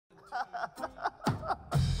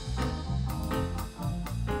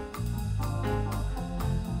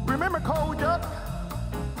Remember Cold Duck,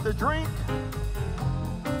 the drink?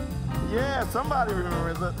 Yeah, somebody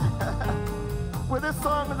remembers it. Well, this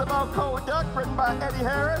song is about Cold Duck, written by Eddie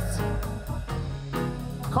Harris.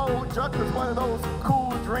 Cold Duck is one of those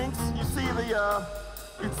cool drinks. You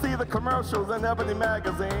see the commercials in Ebony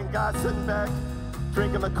magazine. Guy sitting back,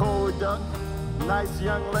 drinking a Cold Duck. Nice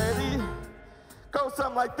young lady. Goes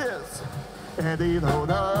something like this. Eddie load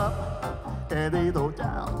up, Eddie load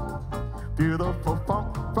down. Beautiful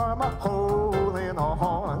funk from a hole in a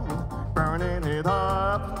horn. Burning it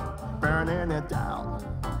up, burning it down.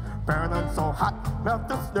 Burning so hot, melt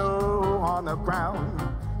the snow on the ground.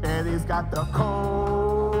 Eddie's got the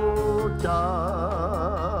Cold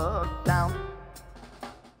Duck down.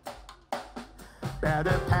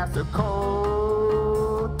 Better pass the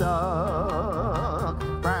Cold Duck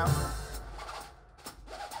round.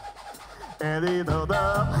 Eddie load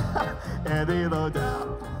up, Eddie load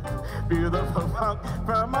down. Beautiful funk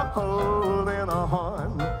from a hole in a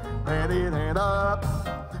horn. Burning it up,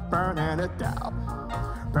 burning it down.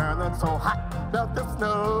 Burning so hot, melt the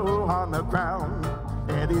snow on the ground.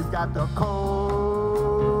 Eddie's got the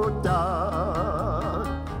Cold Duck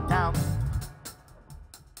down.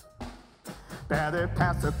 Better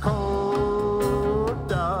pass the Cold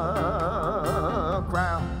Duck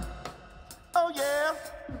round. Oh yeah,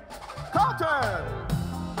 Carlton!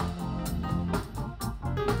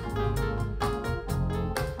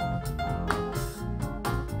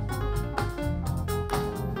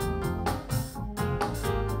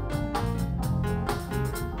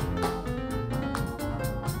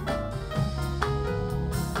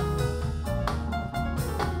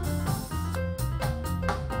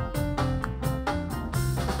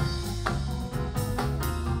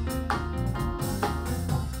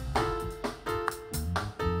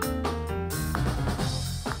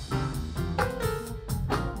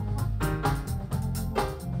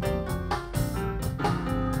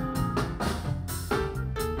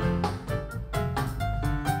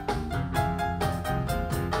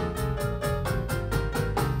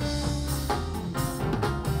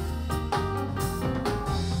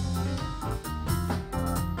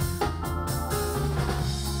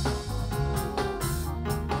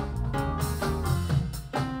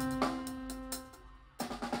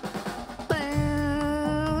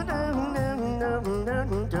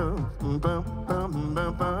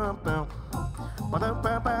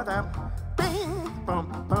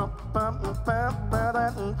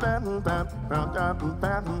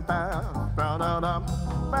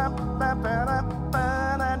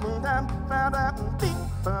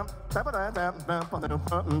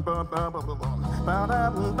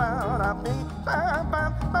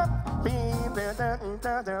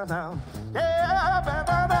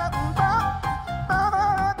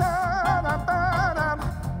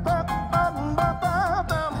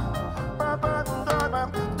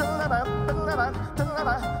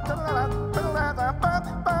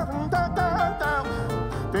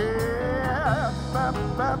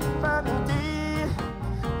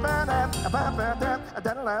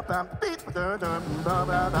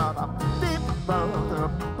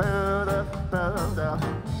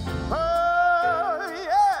 Oh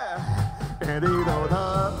yeah! Eddie load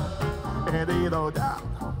up, Eddie load down.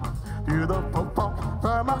 Beautiful funk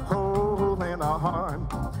from a hole in a horn.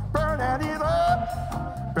 Burning it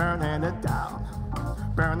up, burning it down.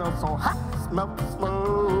 Burning so hot, smoke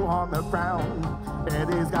slow on the ground.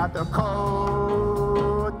 Eddie's got the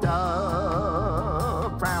Cold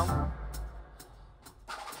Duck round.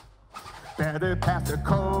 Better pass the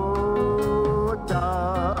Cold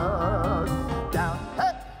Duck down.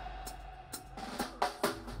 Hey!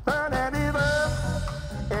 Burning it up,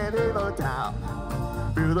 Eddie load down.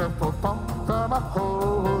 Beautiful funk from a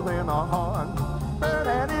hole in a horn.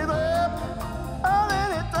 Burning it up,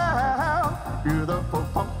 burning it down. Beautiful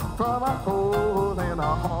funk from a hole in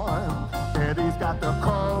a horn. Eddie's got the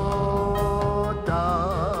Cold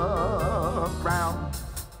Duck round.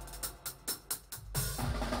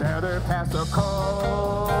 Better pass the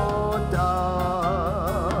Cold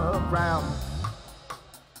Duck round.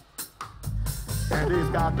 Eddie's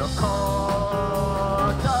got the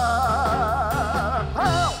Cold Duck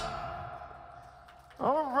round.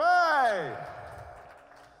 All right.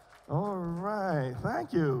 All right.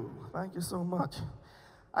 Thank you. Thank you so much.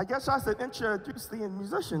 I guess I should introduce the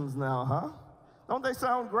musicians now, huh? Don't they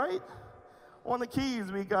sound great? On the keys,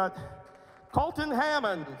 we got Colton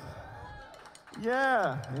Hammond.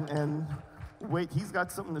 Yeah, and wait, he's got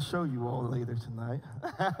something to show you all later tonight.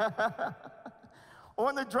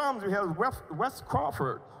 On the drums, we have Wes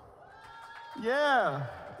Crawford. Yeah,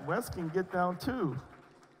 Wes can get down too.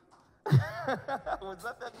 Was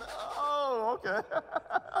that? Oh, okay.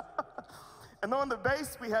 And on the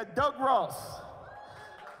bass, we had Doug Ross.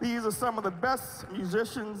 These are some of the best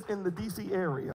musicians in the DC area.